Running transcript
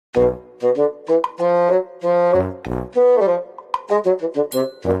This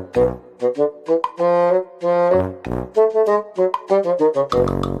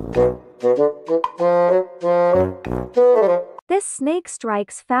snake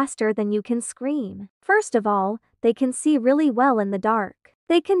strikes faster than you can scream. First of all, they can see really well in the dark.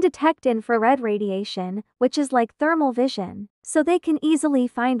 They can detect infrared radiation, which is like thermal vision, so they can easily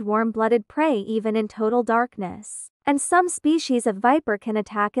find warm-blooded prey even in total darkness. And some species of viper can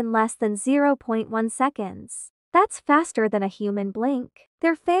attack in less than 0.1 seconds. That's faster than a human blink.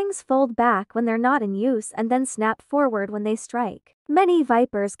 Their fangs fold back when they're not in use and then snap forward when they strike. Many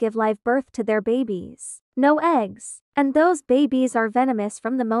vipers give live birth to their babies. No eggs. And those babies are venomous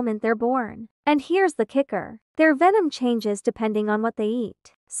from the moment they're born. And here's the kicker. Their venom changes depending on what they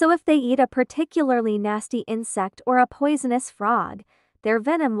eat. So if they eat a particularly nasty insect or a poisonous frog, their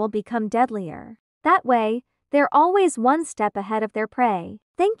venom will become deadlier. That way, they're always one step ahead of their prey.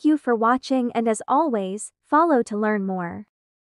 Thank you for watching, and as always, follow to learn more.